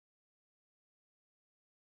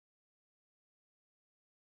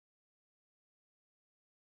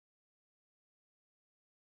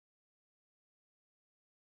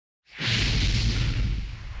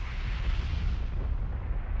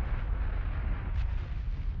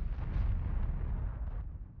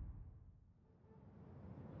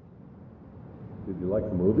Did you like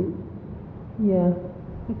the movie? Yeah.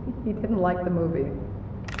 He didn't like the movie.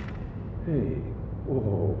 Hey,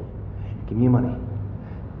 whoa. Give me your money.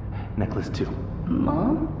 Necklace too.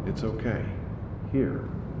 Mom? It's okay. Here,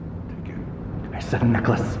 take it. I said a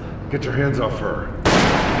necklace. Get your hands off her.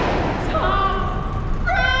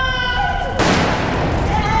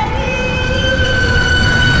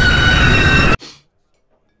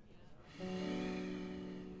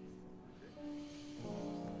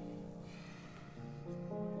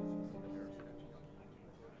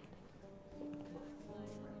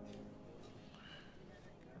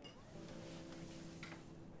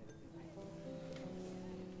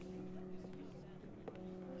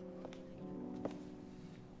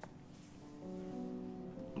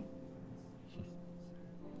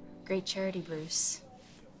 Great charity, Bruce.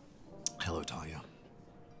 Hello, Talia.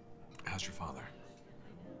 How's your father?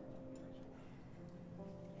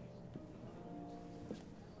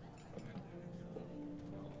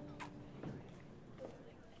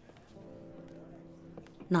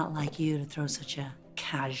 Not like you to throw such a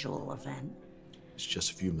casual event. It's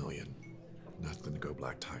just a few million. Nothing to go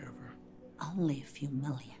black tie over. Only a few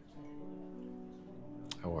million.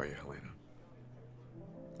 How are you, Helena?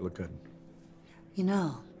 You look good. You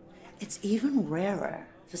know, it's even rarer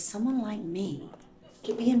for someone like me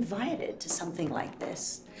to be invited to something like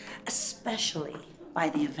this, especially by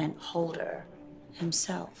the event holder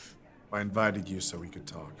himself. I invited you so we could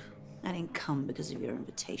talk. I didn't come because of your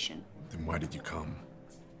invitation. Then why did you come?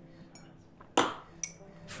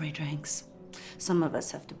 Free drinks. Some of us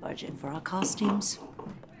have to budget for our costumes.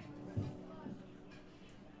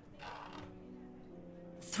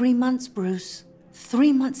 3 months, Bruce.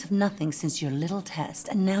 3 months of nothing since your little test,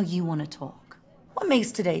 and now you want to talk. What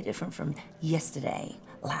makes today different from yesterday,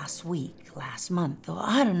 last week, last month, or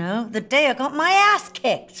I don't know, the day I got my ass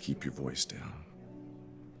kicked? Keep your voice down.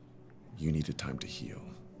 You needed time to heal.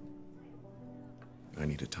 I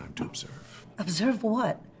needed time to observe. Observe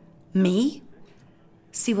what? Me?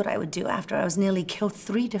 See what I would do after I was nearly killed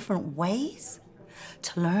 3 different ways?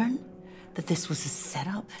 To learn that this was a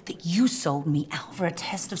setup, that you sold me out for a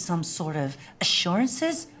test of some sort of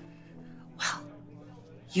assurances? Well,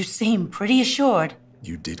 you seem pretty assured.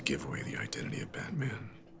 You did give away the identity of Batman.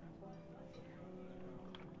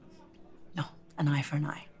 No, an eye for an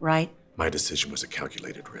eye, right? My decision was a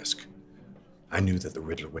calculated risk. I knew that the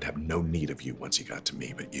Riddler would have no need of you once he got to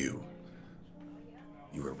me, but you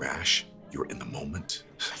were rash. You were in the moment.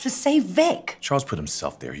 To save Vic. Charles put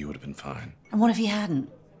himself there. He would have been fine. And what if he hadn't?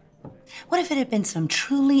 What if it had been some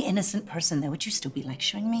truly innocent person there? Would you still be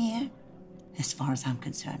lecturing me here? As far as I'm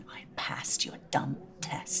concerned, I passed your dumb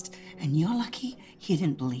test. And you're lucky you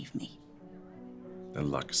didn't believe me. That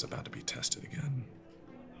luck is about to be tested again.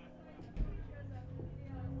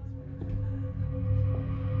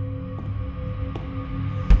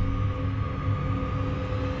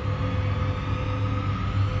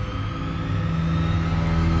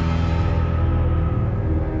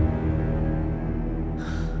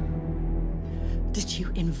 Did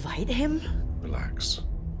you invite him? Relax.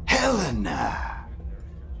 Helena!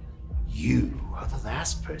 You are the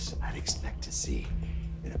last person I'd expect to see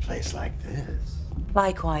in a place like this.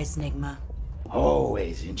 Likewise, Nigma.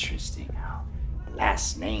 Always interesting how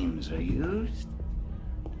last names are used.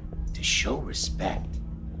 To show respect,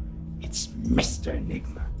 it's Mr.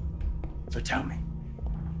 Enigma. So tell me,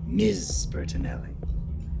 Ms. Bertinelli,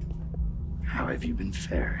 how have you been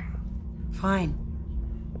faring? Fine.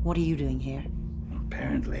 What are you doing here?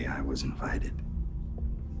 Apparently, I was invited.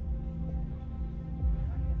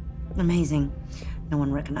 Amazing. No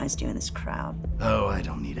one recognized you in this crowd. Oh, I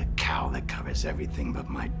don't need a cowl that covers everything but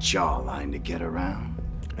my jawline to get around.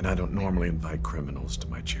 And I don't normally invite criminals to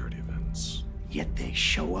my charity events. Yet they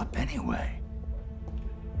show up anyway.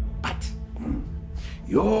 But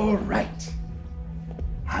you're right.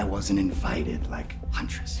 I wasn't invited like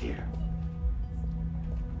Huntress here.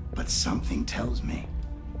 But something tells me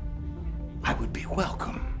I would be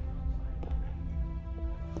welcome.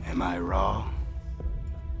 Am I wrong?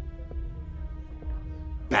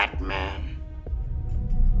 Batman?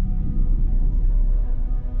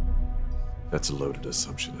 That's a loaded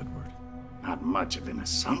assumption, Edward. Not much of an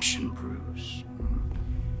assumption, Bruce.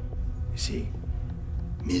 You see,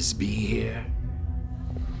 Ms. B here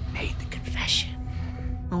made the confession.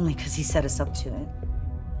 Only because he set us up to it.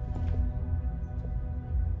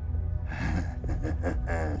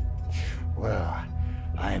 Well,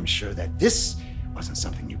 I am sure that this wasn't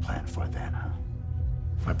something you planned for then, huh?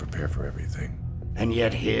 I prepare for everything. And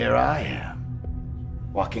yet here I am,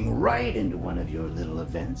 walking right into one of your little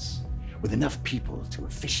events with enough people to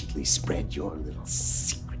efficiently spread your little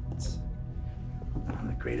secrets. I'm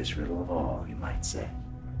the greatest riddle of all, you might say.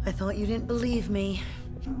 I thought you didn't believe me.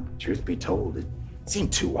 Truth be told, it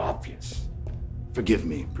seemed too obvious. Forgive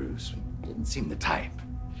me, Bruce. Didn't seem the type.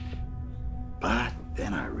 But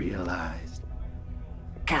then I realized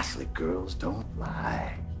Catholic girls don't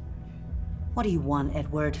lie. What do you want,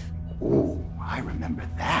 Edward? Oh, I remember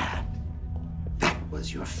that. That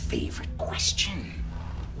was your favorite question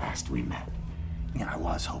last we met. You know, I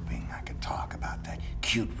was hoping I could talk about that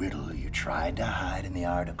cute riddle you tried to hide in the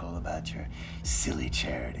article about your silly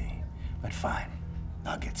charity. But fine,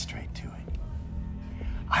 I'll get straight to it.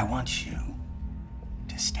 I want you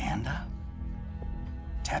to stand up,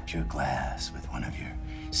 tap your glass with one of your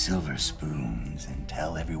silver spoons, and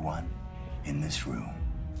tell everyone in this room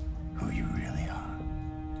who you really are.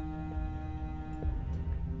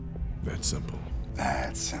 That's simple.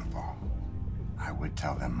 That's simple. I would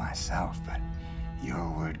tell them myself, but your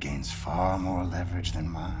word gains far more leverage than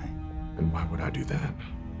mine. And why would I do that?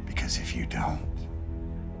 Because if you don't,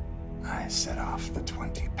 I set off the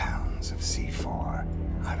 20 pounds of C4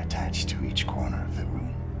 I've attached to each corner of the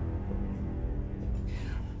room.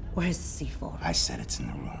 Where's the C4? I said it's in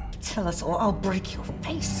the room. Tell us or I'll break your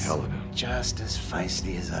face. Helena. Just as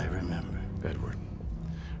feisty as I remember. Edward,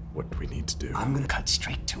 what do we need to do? I'm gonna cut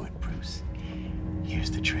straight to it, Bruce.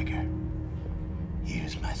 Here's the trigger.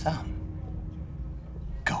 Here's my thumb.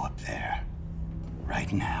 Go up there,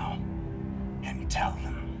 right now, and tell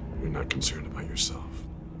them. You're not concerned about yourself.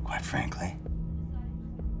 Quite frankly,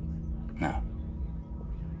 no.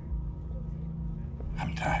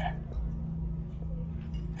 I'm tired.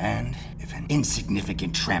 And if an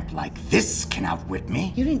insignificant tramp like this can outwit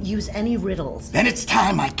me, You didn't use any riddles. then it's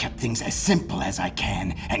time I kept things as simple as I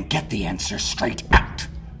can and get the answer straight out.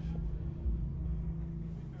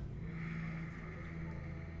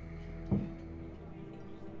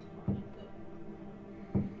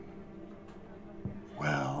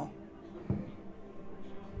 Well,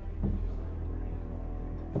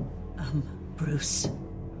 Bruce.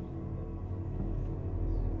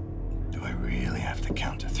 do I really have to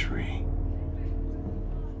count to 3?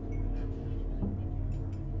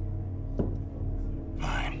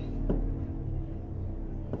 Fine.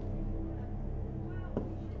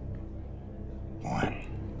 One.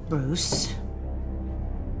 Bruce.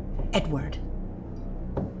 Edward.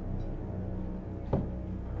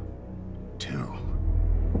 2.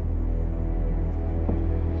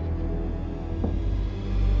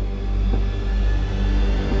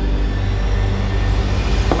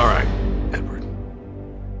 All right, Edward.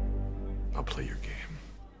 I'll play your game.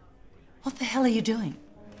 What the hell are you doing?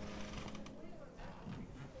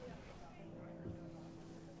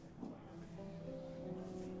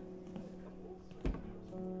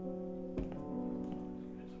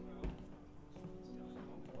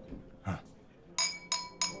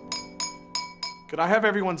 Could I have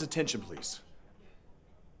everyone's attention, please?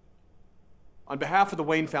 On behalf of the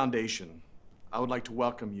Wayne Foundation, I would like to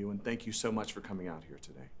welcome you and thank you so much for coming out here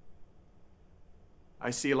today. I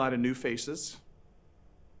see a lot of new faces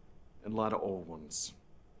and a lot of old ones.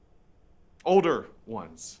 Older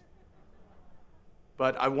ones.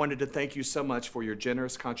 But I wanted to thank you so much for your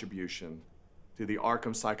generous contribution to the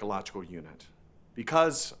Arkham Psychological Unit.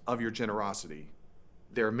 Because of your generosity,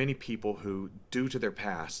 there are many people who, due to their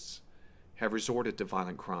pasts, have resorted to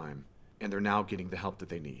violent crime, and they're now getting the help that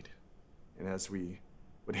they need. And as we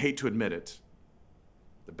would hate to admit it,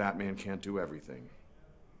 the Batman can't do everything.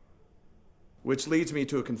 Which leads me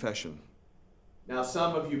to a confession. Now,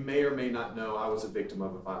 some of you may or may not know I was a victim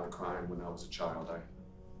of a violent crime when I was a child. I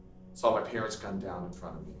saw my parents gunned down in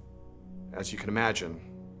front of me. As you can imagine,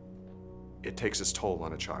 it takes its toll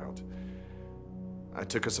on a child. I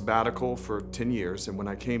took a sabbatical for 10 years, and when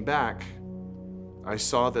I came back, I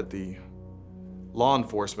saw that the law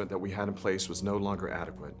enforcement that we had in place was no longer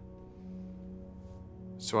adequate.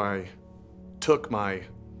 So I took my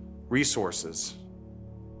resources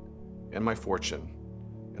and my fortune,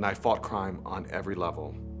 and I fought crime on every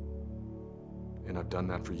level. And I've done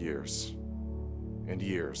that for years and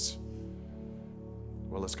years.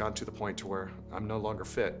 Well, it's gotten to the point to where I'm no longer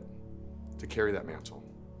fit to carry that mantle.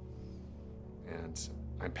 And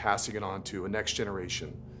I'm passing it on to a next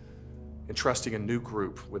generation, entrusting a new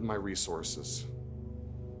group with my resources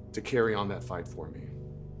to carry on that fight for me.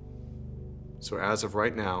 So as of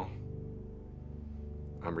right now,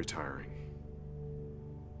 I'm retiring.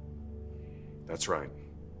 That's right.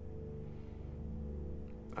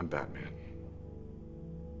 I'm Batman.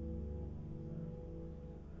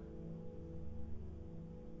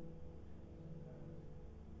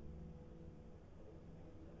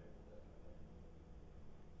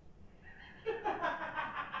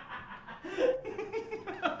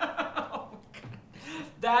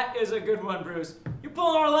 That is a good one, Bruce. You're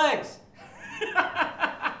pulling our legs.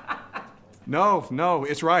 No,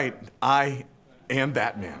 it's right. I am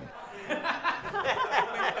Batman.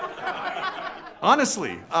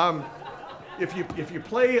 Honestly, if you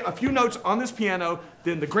play a few notes on this piano,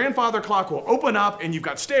 then the grandfather clock will open up and you've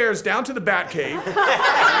got stairs down to the Batcave.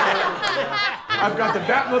 I've got the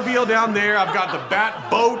Batmobile down there, I've got the Bat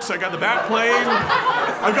boats, I got the Bat plane,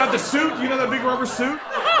 I've got the suit, you know that big rubber suit?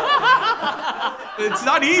 It's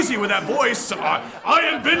not easy with that voice. I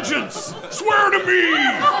am vengeance, swear to me,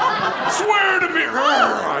 swear to me.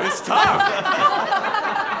 It's tough.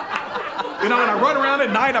 You know, when I run around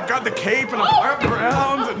at night, I've got the cape and I'm flapping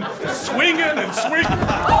around and swinging and swinging.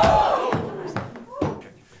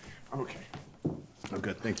 Okay. I'm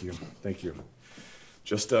good, thank you, thank you.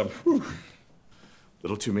 Just,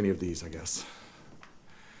 little too many of these, I guess.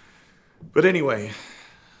 But anyway,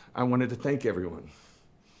 I wanted to thank everyone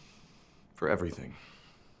for everything.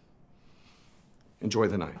 Enjoy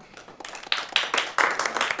the night.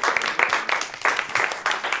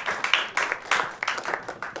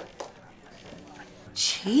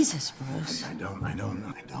 Jesus, Bruce. I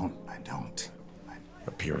don't.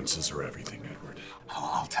 Appearances are everything, Edward.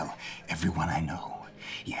 Oh, I'll tell everyone I know.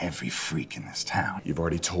 Yeah, every freak in this town. You've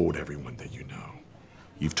already told everyone that you know.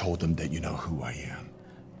 You've told them that you know who I am,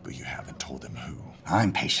 but you haven't told them who.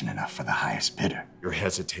 I'm patient enough for the highest bidder. You're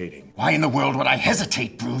hesitating. Why in the world would I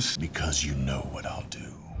hesitate, Bruce? Because you know what I'll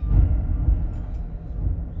do.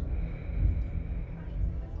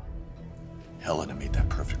 Helena made that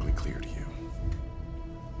perfectly clear to you.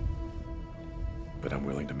 But I'm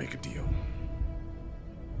willing to make a deal.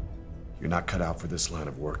 You're not cut out for this line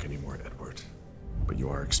of work anymore, Edward, but you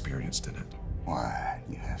are experienced in it. Why?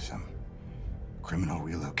 You have some criminal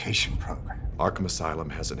relocation program. Arkham Asylum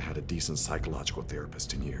hasn't had a decent psychological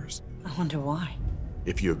therapist in years. I wonder why.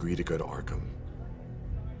 If you agree to go to Arkham,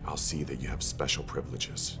 I'll see that you have special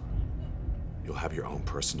privileges. You'll have your own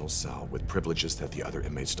personal cell with privileges that the other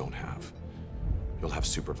inmates don't have. You'll have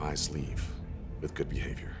supervised leave with good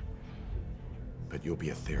behavior. But you'll be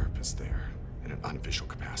a therapist there in an unofficial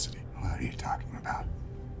capacity. What are you talking about?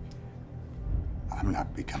 I'm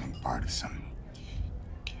not becoming part of some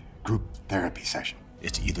group therapy session.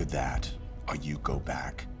 It's either that, or you go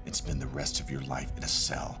back and spend the rest of your life in a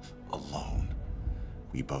cell, alone.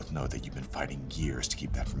 We both know that you've been fighting years to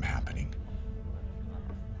keep that from happening.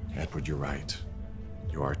 Edward, you're right.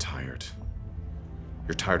 You are tired.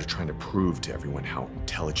 You're tired of trying to prove to everyone how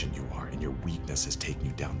intelligent you are, and your weakness has taken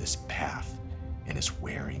you down this path, and is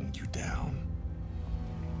wearing you down.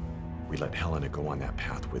 We let Helena go on that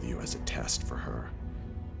path with you as a test for her,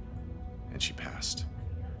 and she passed.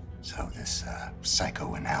 So this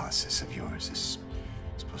psychoanalysis of yours is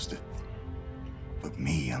supposed to put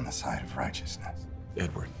me on the side of righteousness.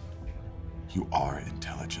 Edward, you are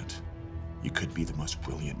intelligent. You could be the most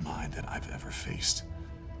brilliant mind that I've ever faced.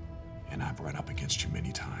 And I've run up against you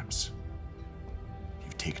many times.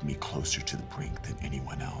 You've taken me closer to the brink than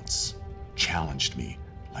anyone else. Challenged me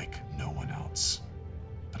like no one else.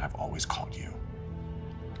 But I've always caught you.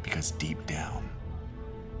 Because deep down,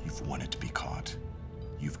 you've wanted to be caught.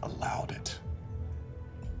 You've allowed it.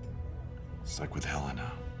 It's like with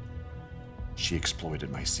Helena. She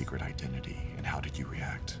exploited my secret identity, and how did you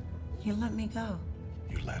react? You let me go.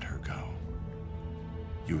 You let her go.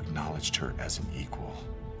 You acknowledged her as an equal.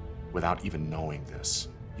 Without even knowing this,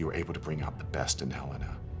 you were able to bring out the best in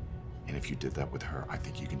Helena. And if you did that with her, I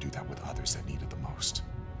think you can do that with others that need it the most.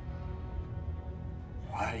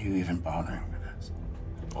 Why are you even bothering with this?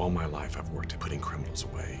 All my life, I've worked at putting criminals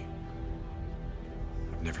away.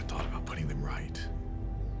 I've never thought about putting them right.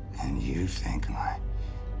 And you think my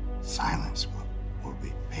silence will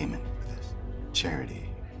be payment for this charity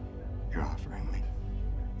you're offering me?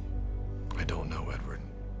 I don't know, Edward.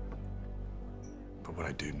 But what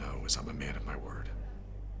I do know is I'm a man of my word.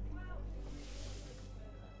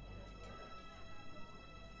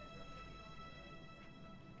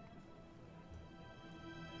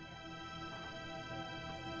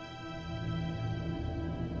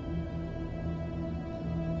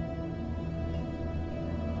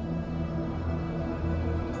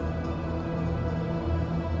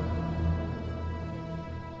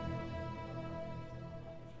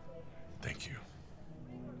 Thank you.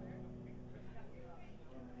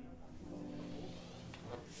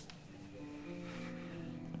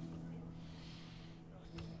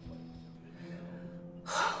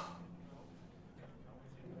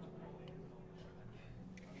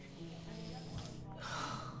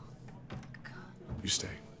 You stay.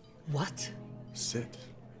 What? Sit.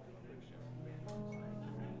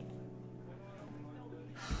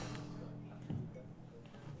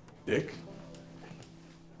 Dick?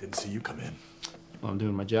 Didn't see you come in. Well, I'm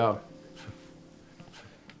doing my job.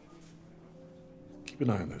 Keep an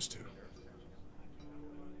eye on those two.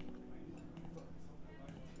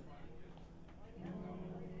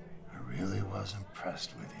 I really was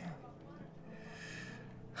impressed with you.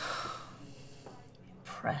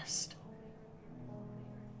 Impressed.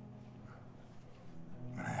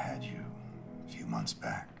 When I had you a few months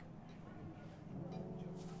back,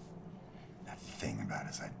 that thing about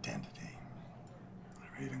his identity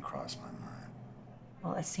never even crossed my mind.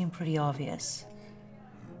 Well, it seemed pretty obvious.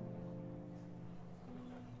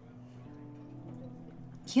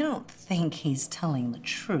 You don't think he's telling the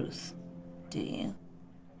truth, do you?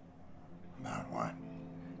 About what?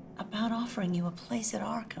 About offering you a place at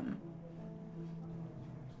Arkham.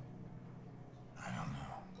 I don't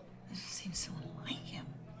know. It seems so unlike him.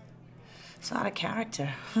 It's out of character.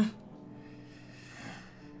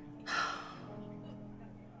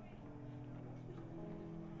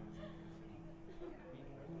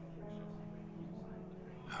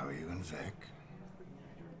 How are you and Vic?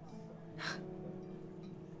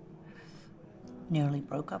 Nearly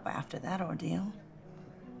broke up after that ordeal.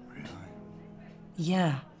 Really?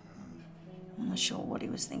 Yeah. I'm not sure what he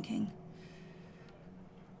was thinking.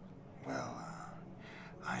 Well,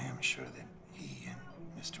 I am sure that he and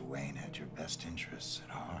Mr. Wayne had your best interests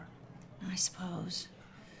at heart. I suppose.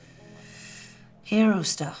 Hero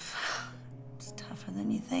stuff. It's tougher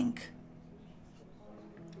than you think.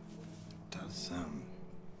 Does,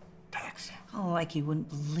 taxing? Oh, like you wouldn't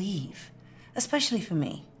believe. Especially for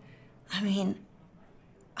me. I mean,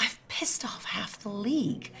 I've pissed off half the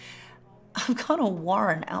league. I've got a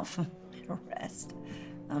warrant out for my arrest.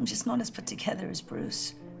 I'm just not as put together as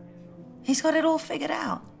Bruce. He's got it all figured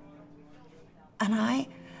out. And I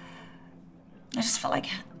just felt like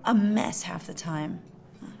a mess half the time.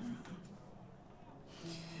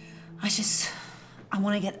 I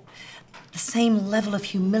want to get the same level of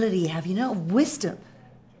humility you have, you know, wisdom.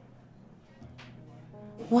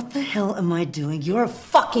 What the hell am I doing? You're a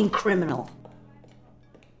fucking criminal.